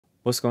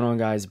What's going on,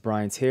 guys?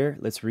 Brian's here.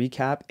 Let's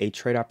recap a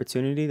trade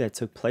opportunity that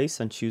took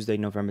place on Tuesday,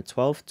 November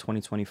 12th,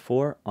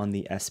 2024 on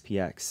the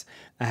SPX.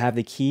 I have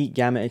the key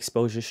gamma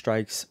exposure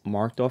strikes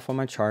marked off on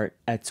my chart.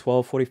 At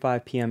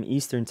 12:45 p.m.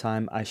 Eastern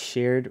time, I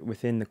shared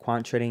within the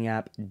quant trading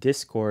app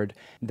Discord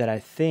that I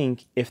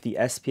think if the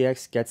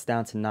SPX gets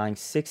down to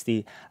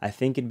 960, I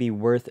think it'd be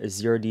worth a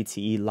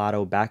 0dte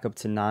lotto back up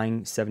to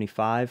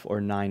 975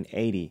 or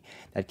 980.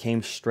 That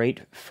came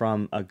straight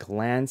from a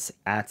glance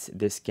at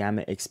this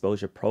gamma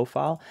exposure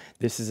profile.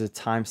 This is a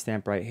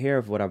timestamp right here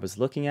of what I was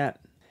looking at.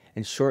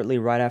 And shortly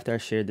right after I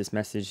shared this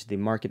message, the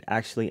market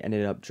actually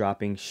ended up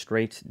dropping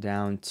straight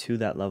down to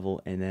that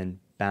level and then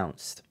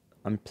bounced.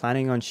 I'm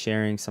planning on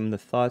sharing some of the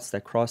thoughts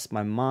that crossed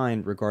my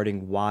mind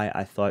regarding why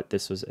I thought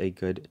this was a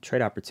good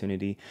trade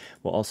opportunity.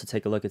 We'll also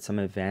take a look at some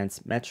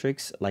advanced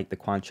metrics like the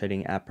quant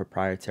trading app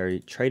proprietary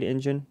trade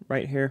engine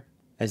right here,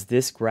 as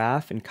this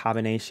graph in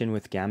combination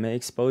with gamma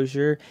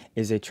exposure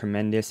is a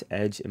tremendous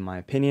edge in my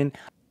opinion.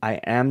 I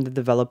am the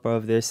developer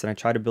of this, and I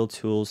try to build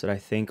tools that I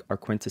think are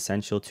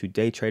quintessential to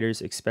day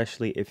traders,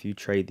 especially if you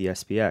trade the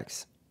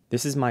SPX.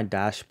 This is my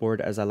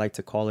dashboard, as I like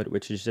to call it,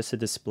 which is just a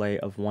display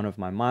of one of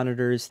my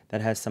monitors that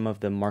has some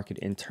of the market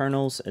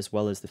internals as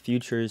well as the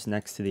futures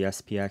next to the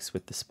SPX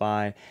with the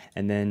SPY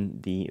and then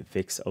the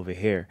VIX over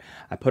here.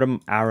 I put an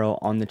arrow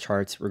on the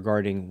charts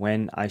regarding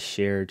when I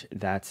shared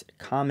that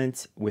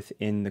comment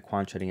within the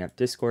quant trading app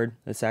Discord.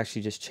 Let's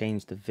actually just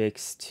change the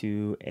VIX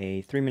to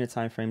a 3-minute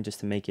time frame just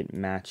to make it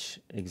match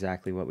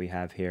exactly what we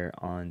have here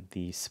on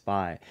the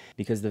SPY,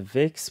 because the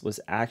VIX was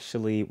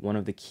actually one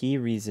of the key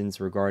reasons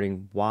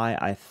regarding why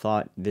I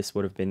thought this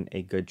would have been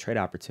a good trade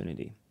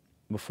opportunity.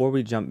 Before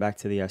we jump back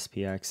to the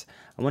SPX,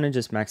 I want to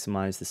just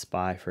maximize the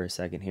SPY for a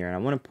second here, and I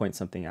want to point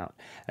something out.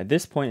 At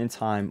this point in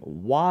time,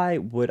 why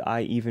would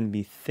I even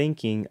be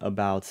thinking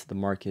about the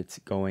markets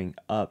going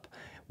up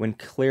when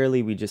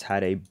clearly we just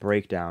had a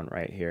breakdown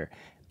right here?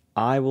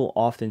 I will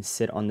often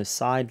sit on the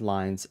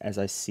sidelines as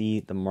I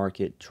see the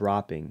market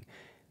dropping.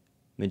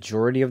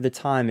 Majority of the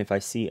time, if I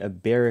see a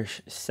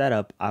bearish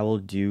setup, I will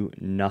do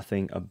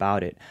nothing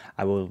about it.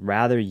 I will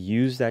rather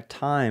use that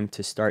time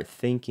to start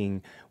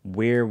thinking,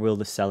 where will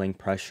the selling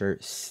pressure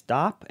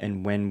stop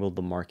and when will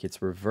the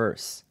markets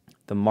reverse?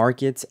 The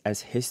markets,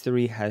 as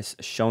history has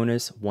shown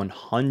us,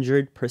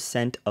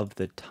 100% of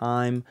the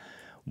time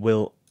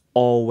will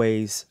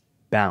always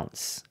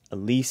bounce, at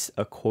least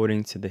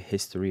according to the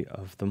history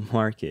of the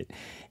market.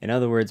 In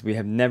other words, we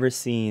have never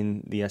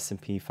seen the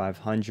S&P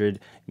 500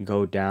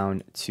 go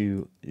down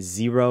to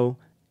 0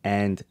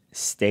 and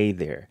stay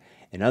there.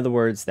 In other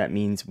words, that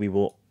means we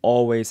will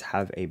always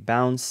have a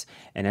bounce,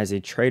 and as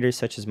a trader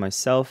such as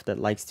myself that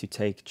likes to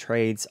take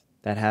trades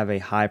that have a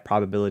high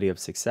probability of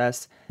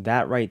success,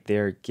 that right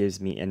there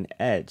gives me an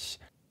edge.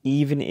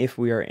 Even if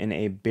we are in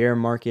a bear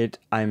market,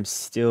 I'm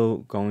still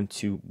going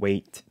to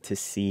wait to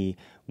see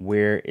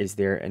where is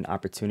there an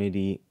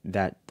opportunity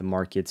that the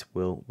markets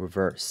will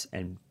reverse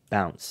and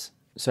bounce.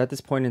 So at this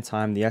point in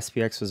time, the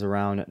SPX was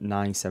around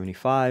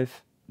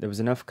 975. There was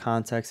enough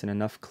context and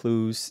enough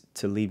clues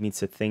to lead me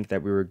to think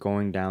that we were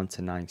going down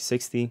to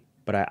 960.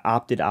 But I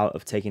opted out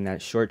of taking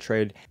that short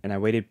trade, and I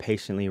waited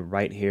patiently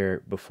right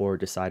here before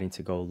deciding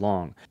to go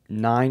long.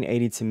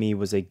 980 to me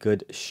was a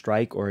good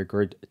strike or a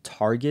good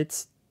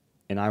target,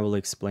 and I will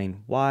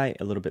explain why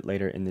a little bit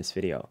later in this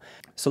video.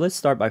 So let's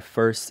start by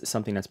first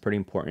something that's pretty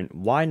important.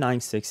 Why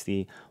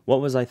 960? What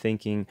was I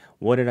thinking?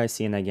 What did I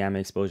see in that gamma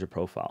exposure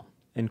profile?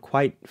 And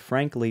quite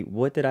frankly,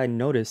 what did I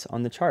notice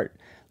on the chart?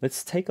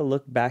 Let's take a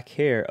look back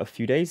here a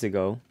few days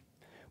ago,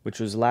 which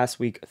was last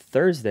week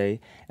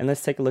Thursday, and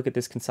let's take a look at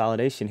this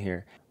consolidation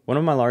here. One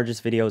of my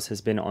largest videos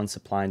has been on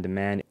supply and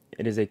demand.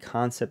 It is a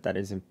concept that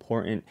is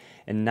important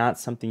and not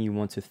something you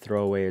want to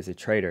throw away as a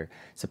trader.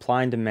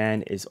 Supply and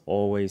demand is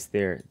always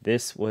there.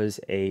 This was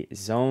a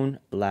zone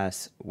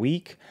last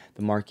week.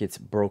 The markets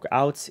broke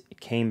out,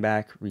 came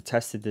back,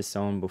 retested this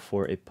zone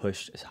before it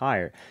pushed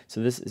higher.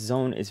 So this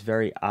zone is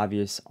very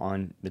obvious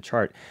on the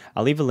chart.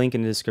 I'll leave a link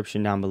in the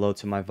description down below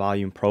to my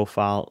volume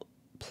profile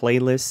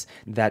playlist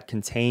that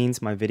contains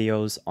my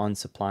videos on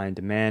supply and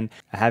demand.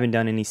 I haven't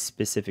done any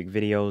specific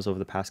videos over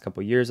the past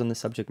couple years on the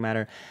subject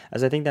matter,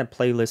 as I think that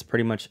playlist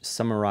pretty much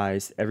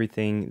summarized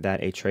everything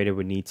that a trader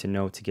would need to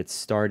know to get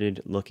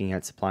started looking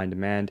at supply and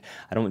demand.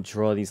 I don't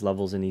draw these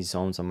levels and these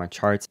zones on my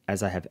charts,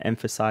 as I have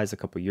emphasized a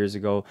couple years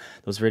ago.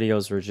 Those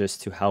videos were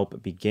just to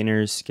help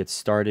beginners get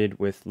started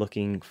with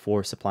looking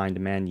for supply and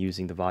demand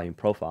using the volume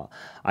profile.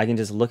 I can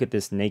just look at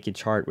this naked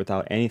chart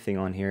without anything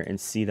on here and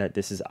see that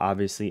this is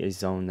obviously a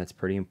zone that's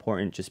pretty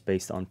important just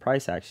based on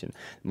price action.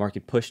 The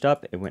market pushed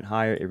up, it went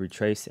higher, it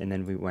retraced, and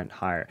then we went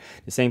higher.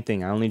 The same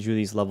thing, I only drew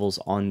these levels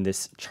on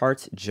this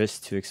chart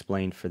just to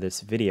explain for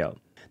this video.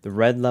 The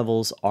red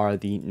levels are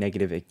the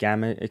negative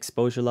gamma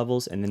exposure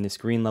levels, and then this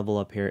green level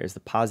up here is the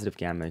positive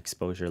gamma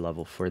exposure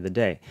level for the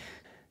day.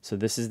 So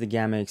this is the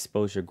gamma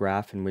exposure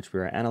graph in which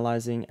we are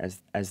analyzing,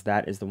 as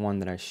that is the one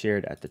that I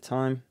shared at the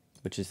time.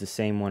 which is the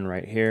same one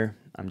right here.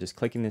 I'm just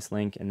clicking this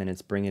link and then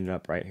it's bringing it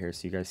up right here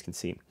so you guys can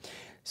see.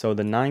 So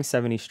the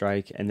 970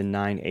 strike and the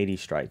 980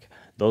 strike,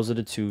 those are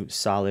the two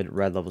solid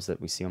red levels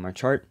that we see on my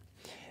chart.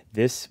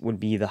 This would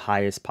be the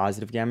highest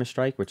positive gamma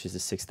strike, which is the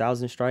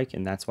 6,000 strike,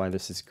 and that's why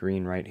this is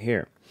green right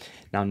here.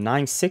 Now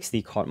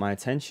 960 caught my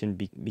attention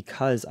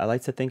because I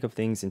like to think of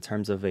things in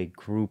terms of a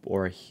group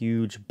or a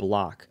huge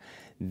block.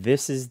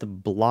 This is the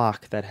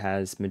block that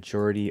has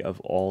majority of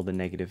all the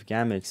negative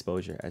gamma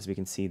exposure. As we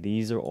can see,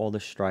 these are all the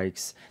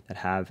strikes that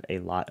have a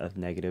lot of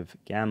negative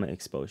gamma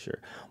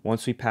exposure.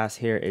 Once we pass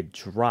here, it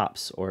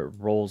drops or it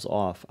rolls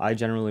off. I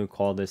generally would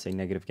call this a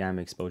negative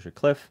gamma exposure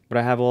cliff, but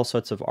I have all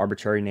sorts of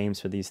arbitrary names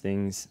for these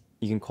things.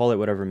 You can call it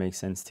whatever makes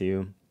sense to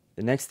you.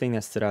 The next thing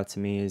that stood out to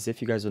me is,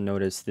 if you guys will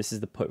notice, this is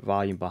the put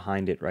volume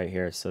behind it right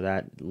here. So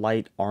that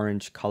light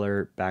orange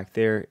color back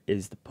there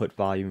is the put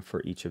volume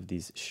for each of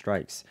these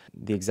strikes.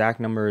 The exact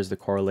number is the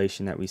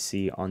correlation that we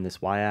see on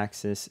this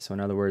y-axis. So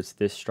in other words,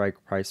 this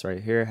strike price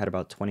right here had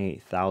about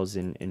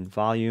 28,000 in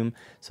volume.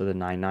 So the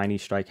 990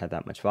 strike had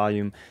that much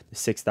volume. The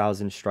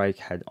 6,000 strike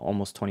had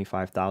almost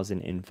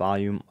 25,000 in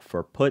volume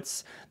for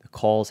puts. The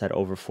calls had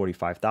over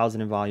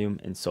 45,000 in volume,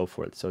 and so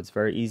forth. So it's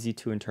very easy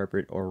to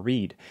interpret or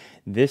read.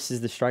 This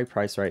is the strike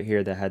price right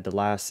here that had the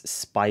last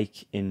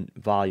spike in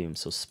volume.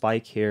 So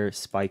spike here,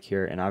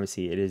 and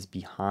obviously it is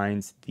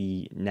behind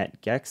the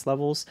net GEX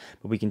levels,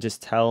 but we can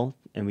just tell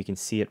and we can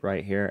see it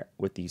right here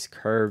with these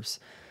curves.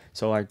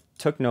 So I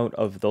took note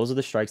of those are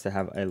the strikes that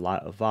have a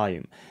lot of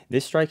volume.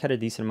 This strike had a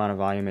decent amount of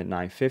volume at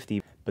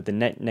 950, but the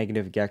net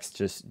negative GEX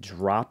just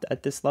dropped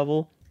at this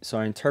level. So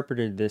I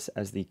interpreted this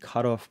as the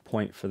cutoff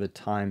point for the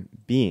time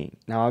being.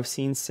 Now I've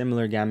seen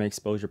similar gamma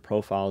exposure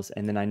profiles,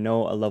 and then I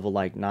know a level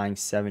like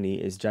 970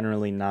 is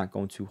generally not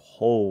going to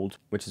hold,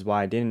 which is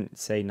why I didn't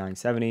say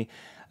 970.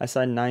 I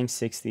said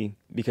 960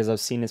 because I've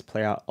seen this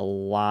play out a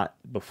lot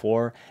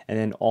before, and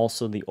then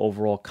also the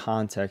overall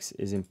context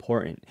is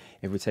important.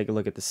 If we take a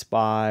look at the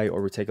SPY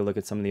or we take a look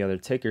at some of the other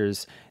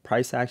tickers,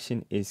 price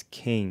action is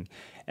king.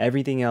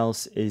 Everything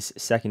else is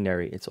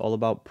secondary. It's all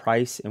about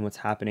price and what's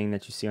happening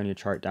that you see on your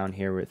chart down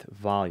here with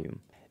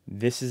volume.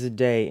 This is a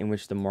day in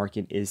which the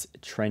market is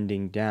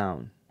trending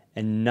down,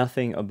 and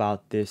nothing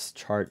about this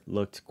chart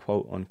looked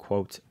quote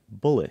unquote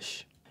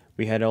bullish.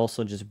 We had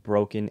also just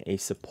broken a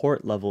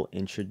support level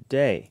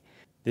intraday.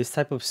 This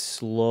type of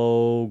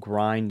slow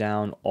grind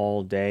down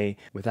all day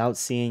without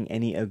seeing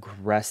any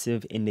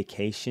aggressive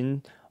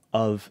indication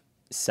of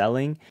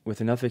selling, with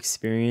enough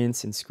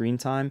experience and screen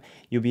time,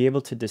 you'll be able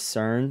to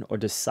discern or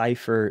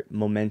decipher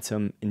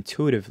momentum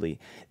intuitively.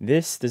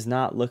 This does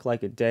not look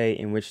like a day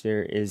in which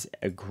there is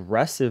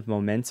aggressive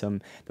momentum.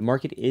 The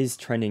market is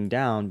trending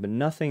down, but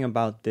nothing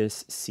about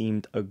this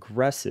seemed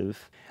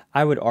aggressive,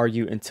 I would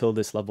argue, until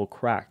this level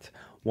cracked.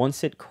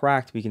 Once it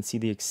cracked, we can see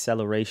the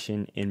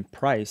acceleration in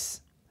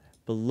price.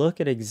 But look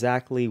at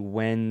exactly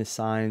when the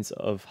signs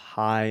of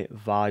high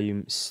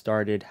volume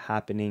started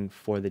happening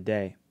for the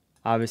day.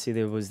 Obviously,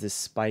 there was this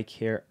spike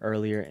here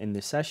earlier in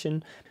the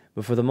session,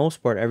 but for the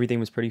most part, everything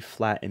was pretty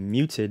flat and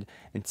muted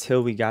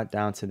until we got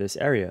down to this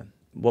area.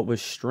 What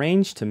was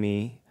strange to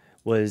me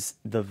was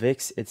the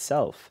VIX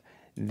itself.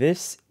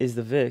 This is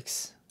the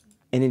VIX,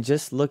 and it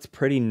just looked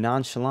pretty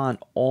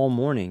nonchalant all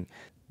morning.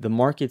 The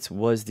markets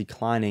was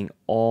declining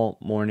all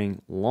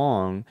morning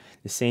long.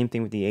 The same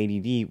thing with the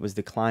ADD was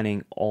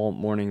declining all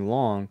morning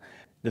long.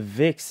 The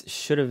VIX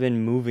should have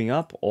been moving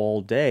up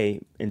all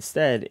day.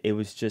 Instead, it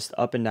was just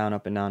up and down,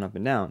 up and down, up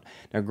and down.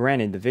 Now,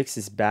 granted, the VIX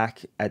is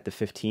back at the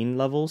 15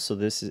 level, so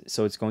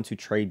it's going to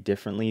trade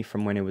differently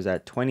from when it was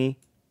at 20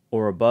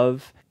 or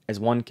above. As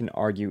one can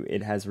argue,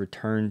 it has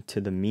returned to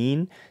the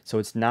mean, so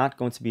it's not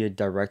going to be a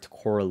direct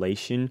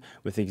correlation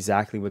with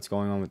exactly what's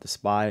going on with the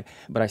SPY,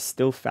 but I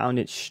still found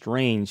it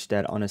strange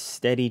that on a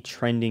steady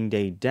trending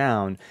day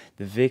down,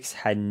 the VIX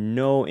had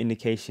no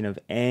indication of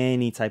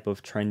any type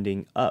of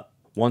trending up.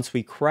 Once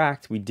we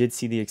cracked, we did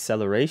see the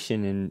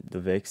acceleration in the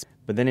VIX,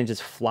 but then it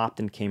just flopped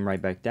and came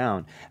right back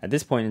down. At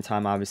this point in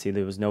time, obviously,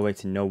 there was no way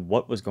to know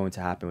what was going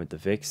to happen with the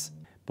VIX.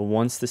 But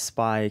once the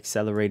SPY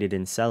accelerated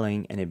in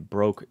selling and it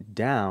broke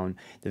down,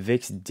 the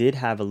VIX did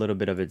have a little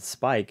bit of its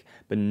spike,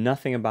 but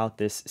nothing about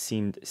this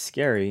seemed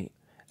scary.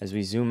 As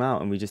we zoom out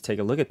and we just take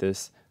a look at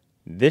this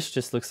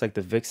just looks like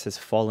the VIX has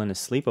fallen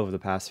asleep over the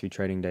past few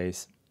trading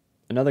days.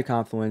 Another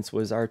confluence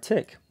was our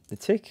tick. The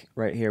tick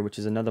right here, which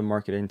is another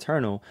market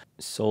internal,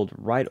 sold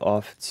right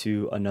off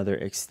to another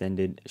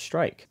extended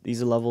strike.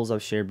 These are levels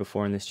I've shared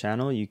before in this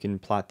channel. You can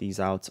plot these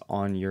out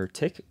on your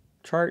tick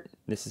chart.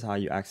 This is how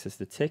you access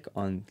the tick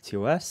on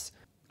TOS.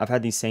 I've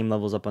had these same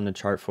levels up on the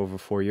chart for over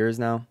 4 years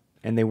now,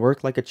 and they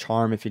work like a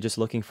charm if you're just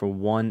looking for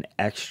one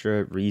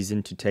extra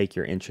reason to take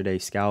your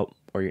intraday scalp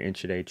or your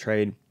intraday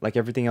trade. Like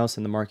everything else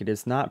in the market,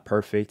 it's not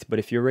perfect, but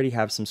if you already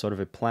have some sort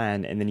of a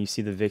plan and then you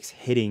see the VIX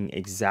hitting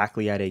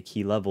exactly at a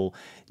key level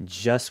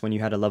just when you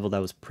had a level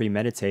that was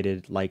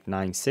premeditated like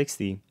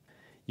 960,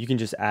 you can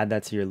just add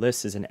that to your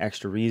list as an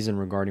extra reason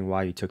regarding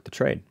why you took the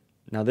trade.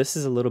 Now, this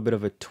is a little bit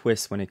of a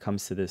twist when it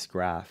comes to this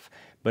graph,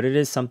 but it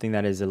is something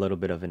that is a little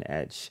bit of an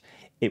edge.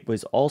 It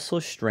was also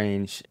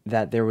strange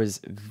that there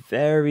was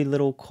very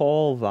little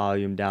call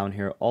volume down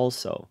here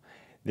also.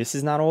 This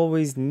is not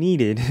always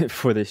needed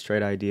for this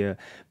trade idea,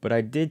 but I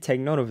did take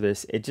note of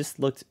this. It just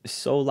looked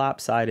so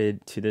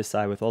lopsided to this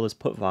side with all this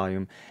put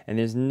volume, and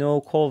there's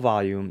no call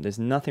volume. There's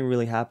nothing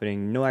really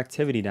happening, no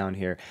activity down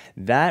here.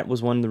 That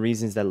was one of the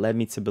reasons that led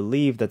me to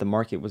believe that the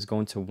market was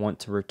going to want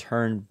to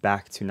return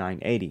back to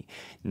 980.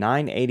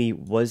 980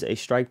 was a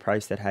strike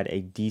price that had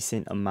a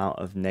decent amount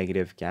of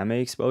negative gamma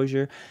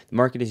exposure. The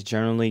market is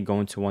generally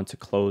going to want to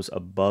close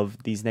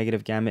above these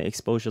negative gamma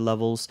exposure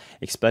levels,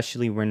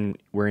 especially when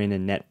we're in a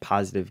net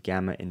positive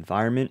gamma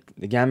environment.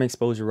 The gamma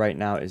exposure right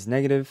now is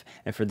negative,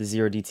 and for the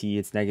 0dte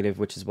it's negative,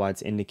 which is why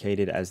it's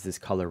indicated as this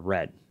color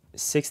red.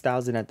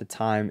 6,000 at the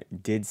time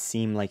did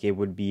seem like it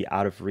would be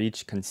out of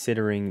reach,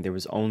 considering there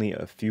was only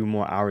a few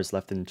more hours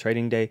left in the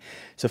trading day.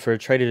 So for a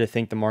trader to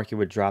think the market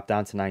would drop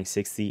down to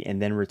 960 and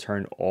then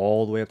return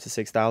all the way up to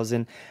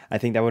 6,000, I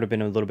think that would have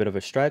been a little bit of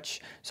a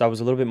stretch. So I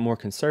was a little bit more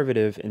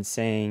conservative in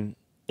saying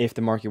if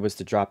the market was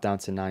to drop down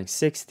to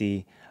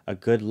 960, a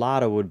good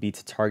lotto would be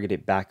to target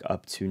it back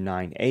up to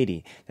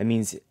 980. That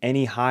means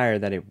any higher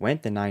that it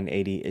went to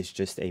 980 is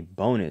just a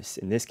bonus.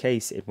 In this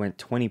case, it went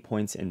 20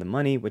 points in the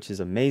money, which is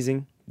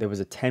amazing. There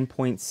was a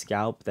 10-point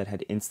scalp that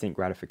had instant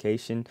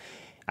gratification.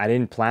 I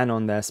didn't plan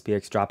on the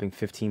SPX dropping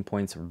 15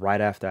 points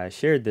right after I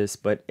shared this,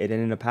 but it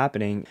ended up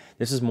happening.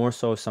 This is more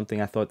so something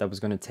I thought that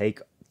was going to take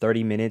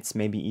 30 minutes,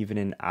 maybe even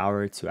an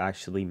hour to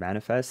actually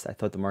manifest. I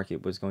thought the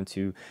market was going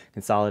to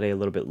consolidate a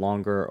little bit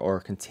longer or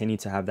continue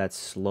to have that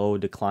slow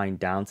decline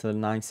down to the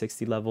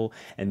 960 level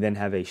and then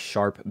have a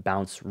sharp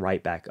bounce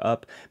right back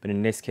up. But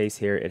in this case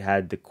here, it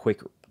had the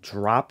quick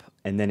drop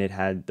and then it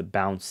had the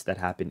bounce that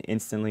happened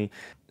instantly.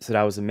 So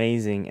that was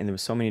amazing, and there were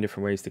so many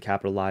different ways to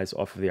capitalize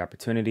off of the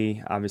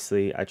opportunity.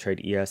 Obviously, I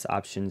trade ES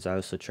options, I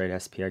also trade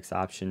SPX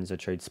options, I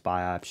trade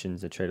SPY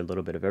options, I trade a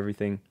little bit of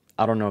everything.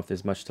 I don't know if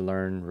there's much to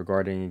learn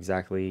regarding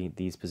exactly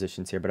these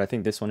positions here, but I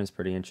think this one is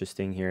pretty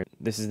interesting here.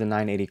 This is the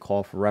 980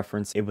 call for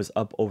reference. It was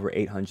up over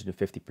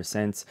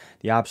 850%.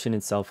 The option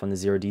itself on the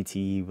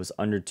 0dte was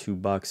under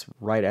 $2,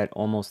 right at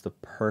almost the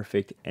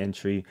perfect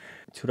entry.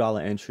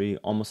 $2 entry,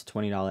 almost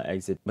 $20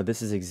 exit. But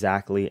this is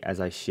exactly as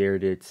I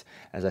shared it,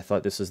 as I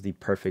thought this was the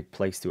perfect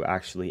place to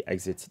actually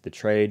exit the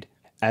trade.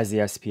 As the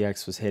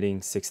SPX was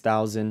hitting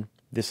 6,000,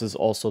 this was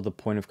also the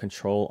point of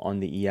control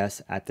on the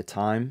ES at the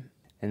time.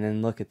 And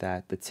then look at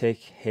that, the tick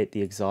hit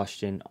the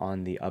exhaustion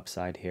on the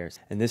upside here.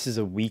 And this is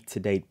a week to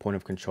date point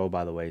of control,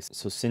 by the way.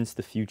 So since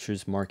the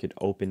futures market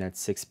opened at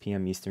 6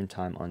 p.m. Eastern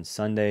time on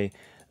Sunday,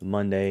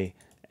 Monday,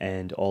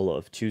 and all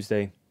of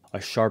Tuesday, a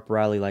sharp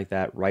rally like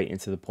that right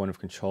into the point of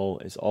control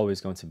is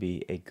always going to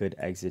be a good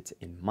exit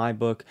in my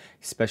book,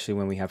 especially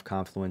when we have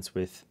confluence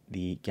with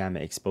the gamma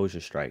exposure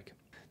strike.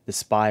 The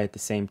SPY at the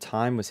same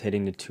time was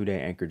hitting the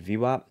 2-day anchored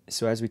VWAP.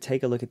 So as we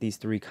take a look at these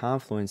three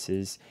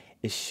confluences,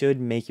 it should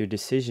make your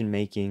decision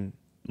making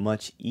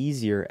much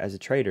easier as a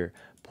trader.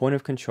 Point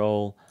of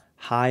control,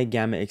 high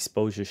gamma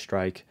exposure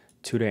strike,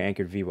 2-day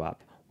anchored VWAP.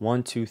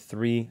 1, 2,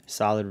 3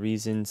 solid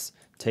reasons.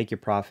 Take your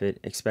profit,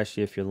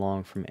 especially if you're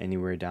long from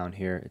anywhere down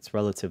here. It's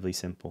relatively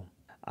simple.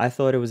 I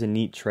thought it was a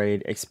neat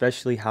trade,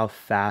 especially how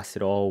fast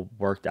it all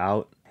worked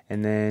out.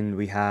 And then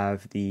we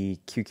have the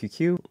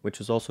QQQ, which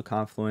was also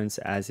confluence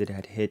as it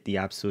had hit the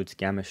absolute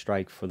gamma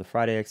strike for the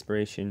Friday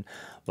expiration.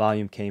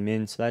 Volume came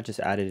in, so that just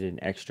added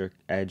an extra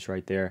edge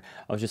right there.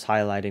 I was just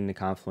highlighting the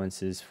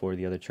confluences for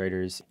the other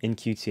traders in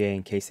QTA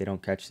in case they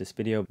don't catch this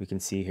video. We can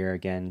see here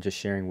again, just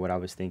sharing what I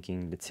was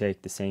thinking. The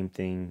tick, the same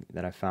thing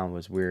that I found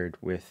was weird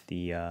with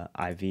the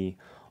IV.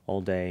 All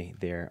day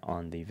there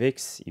on the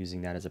VIX,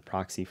 using that as a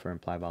proxy for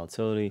implied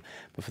volatility.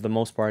 But for the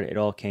most part, it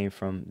all came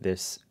from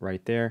this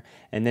right there.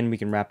 And then we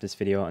can wrap this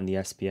video on the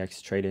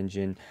SPX Trade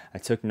Engine. I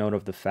took note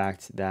of the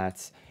fact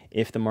that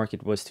if the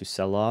market was to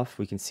sell off,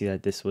 we can see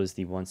that this was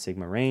the 1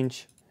 sigma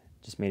range.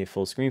 Just made it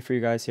full screen for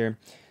you guys here.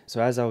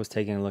 So as I was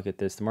taking a look at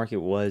this, the market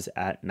was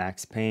at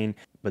max pain,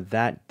 but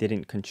that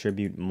didn't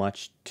contribute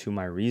much to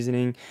my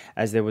reasoning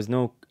as there was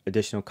no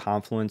additional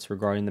confluence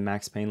regarding the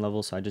max pain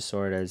level. So I just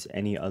saw it as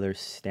any other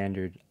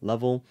standard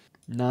level.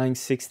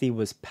 960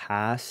 was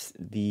past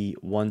the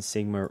 1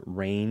 sigma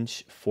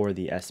range for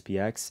the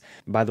SPX.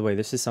 By the way,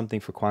 this is something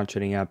for Quant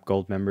Trading App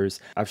Gold members.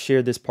 I've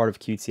shared this part of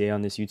QTA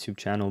on this YouTube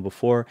channel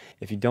before.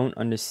 If you don't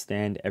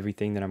understand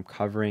everything that I'm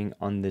covering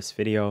on this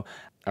video,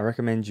 I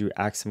recommend you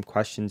ask some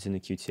questions in the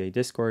QTA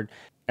Discord,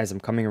 as I'm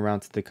coming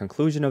around to the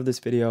conclusion of this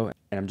video,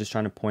 and I'm just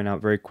trying to point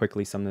out very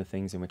quickly some of the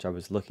things in which I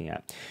was looking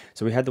at.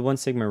 So we had the 1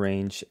 sigma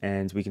range,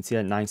 and we can see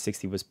that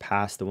 960 was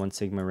past the 1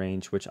 sigma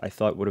range, which I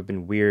thought would have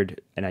been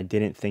weird, and I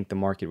didn't think the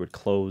market would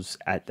close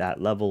at that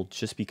level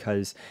just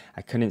because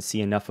I couldn't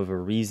see enough of a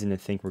reason to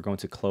think we're going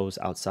to close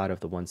outside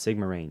of the 1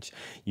 sigma range.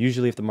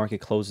 Usually if the market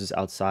closes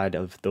outside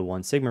of the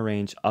 1 sigma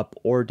range, up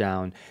or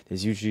down,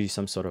 there's usually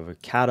some sort of a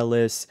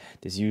catalyst,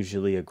 there's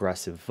usually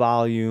aggressive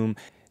volume,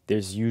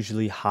 there's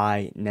usually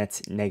high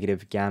net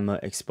negative gamma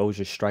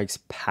exposure strikes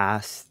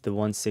past the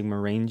 1 sigma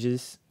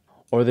ranges,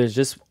 or there's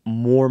just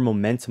more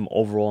momentum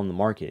overall in the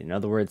market. In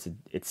other words,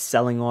 it's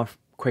selling off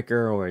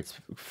quicker or it's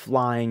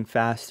flying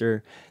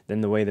faster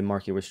than the way the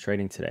market was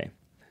trading today.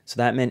 So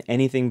that meant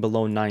anything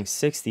below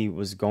 960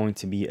 was going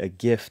to be a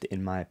gift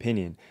in my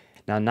opinion.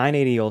 Now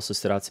 980 also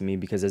stood out to me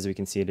because as we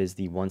can see it is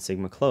the 1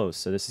 sigma close.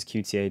 So this is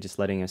QTA just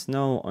letting us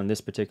know on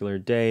this particular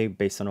day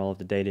based on all of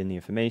the data and the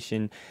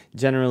information.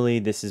 Generally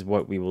this is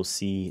what we will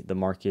see the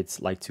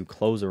markets like to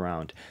close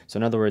around. So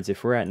in other words,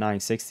 if we're at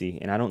 960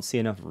 and I don't see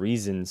enough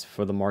reasons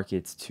for the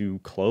markets to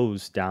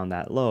close down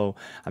that low,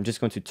 I'm just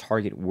going to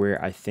target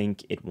where I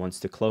think it wants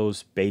to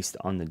close based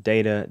on the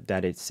data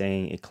that it's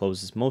saying it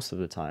closes most of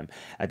the time.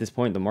 At this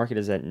point the market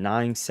is at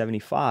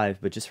 975,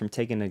 but just from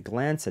taking a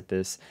glance at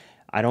this,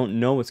 I don't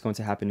know what's going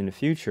to happen in the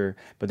future,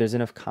 but there's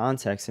enough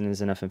context and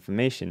there's enough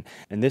information.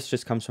 And this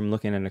just comes from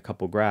looking at a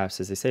couple graphs.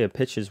 As they say, a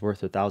picture is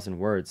worth 1,000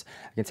 words.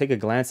 I can take a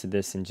glance at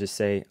this and just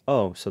say,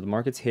 oh, so the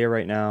market's here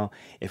right now.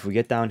 If we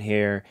get down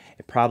here,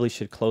 it probably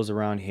should close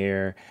around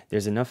here.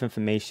 There's enough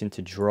information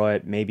to draw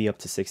it maybe up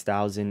to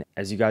 6,000.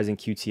 As you guys in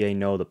QTA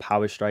know, the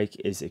power strike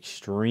is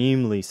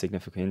extremely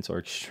significant or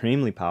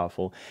extremely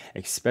powerful,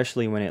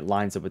 especially when it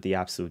lines up with the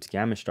absolute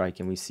gamma strike.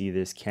 And we see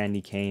this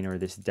candy cane or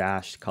this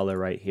dashed color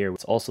right here.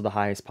 It's also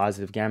the highest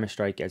positive gamma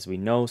strike as we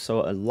know,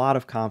 so a lot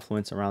of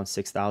confluence around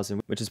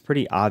 6,000, which is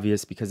pretty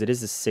obvious because it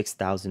is a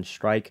 6,000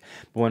 strike.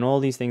 But when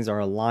all these things are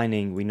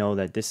aligning, we know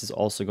that this is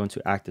also going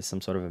to act as some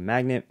sort of a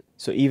magnet.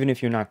 So even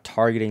if you're not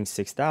targeting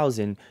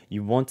 6,000,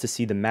 you want to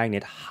see the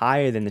magnet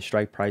higher than the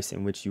strike price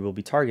in which you will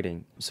be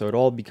targeting. So it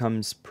all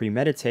becomes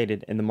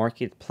premeditated and the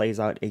market plays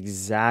out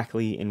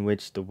exactly in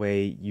which the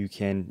way you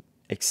can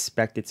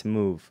expect it to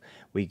move.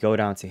 We go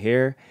down to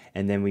here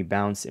and then we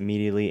bounce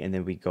immediately and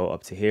then we go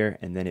up to here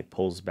and then it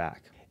pulls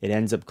back. It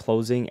ends up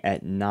closing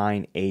at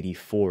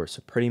 984,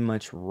 so pretty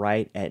much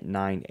right at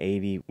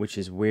 980, which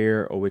is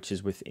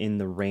within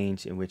the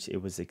range in which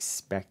it was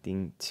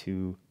expecting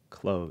to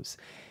close.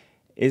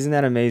 Isn't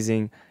that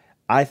amazing?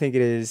 I think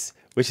it is,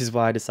 which is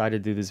why I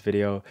decided to do this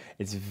video.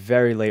 It's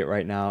very late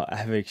right now. I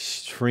have an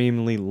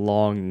extremely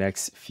long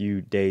next few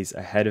days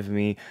ahead of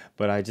me,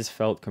 but I just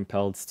felt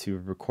compelled to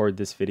record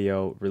this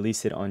video,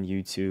 release it on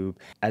YouTube,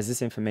 as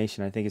this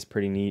information I think is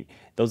pretty neat.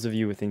 Those of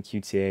you within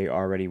QTA are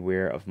already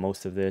aware of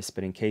most of this,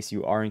 but in case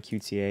you are in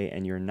QTA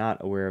and you're not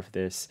aware of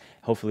this,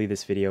 hopefully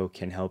this video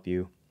can help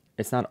you.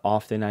 It's not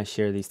often I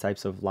share these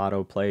types of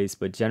lotto plays,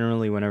 but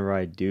generally whenever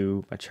I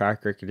do, my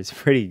track record is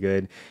pretty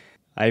good.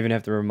 I even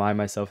have to remind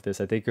myself this.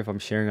 I think if I'm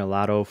sharing a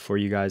lotto for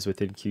you guys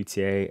within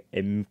QTA,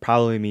 it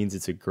probably means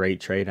it's a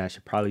great trade and I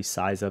should probably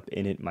size up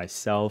in it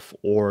myself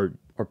or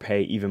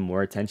pay even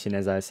more attention.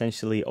 As I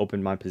essentially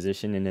opened my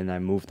position and then I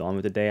moved on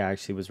with the day, I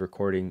actually was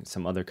recording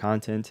some other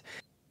content.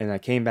 And I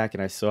came back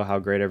and I saw how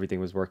great everything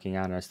was working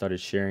out and I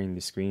started sharing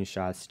the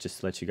screenshots just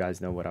to let you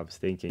guys know what I was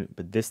thinking.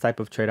 But this type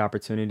of trade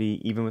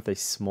opportunity, even with a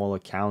small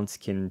account,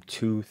 can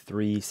 2,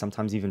 3,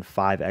 sometimes even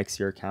 5x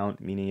your account.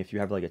 Meaning if you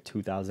have like a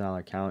 $2,000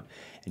 account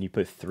and you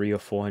put $300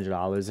 or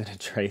 $400 in a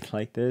trade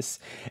like this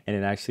and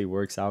it actually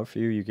works out for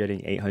you, you're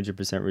getting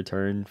 800%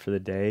 return for the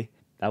day.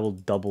 That will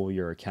double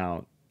your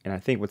account. And I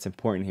think what's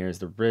important here is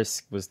the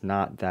risk was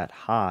not that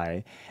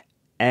high.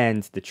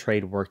 And the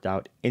trade worked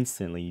out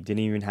instantly. You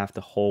didn't even have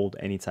to hold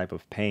any type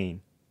of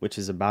pain, which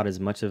is about as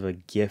much of a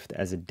gift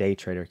as a day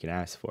trader can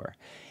ask for.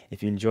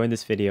 If you enjoyed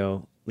this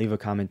video, leave a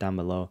comment down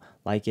below.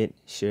 Like it,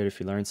 share it if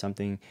you learned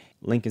something.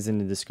 Link is in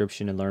the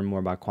description to learn more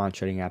about quant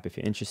trading app if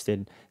you're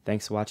interested.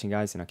 Thanks for watching,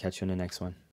 guys, and I'll catch you in the next one.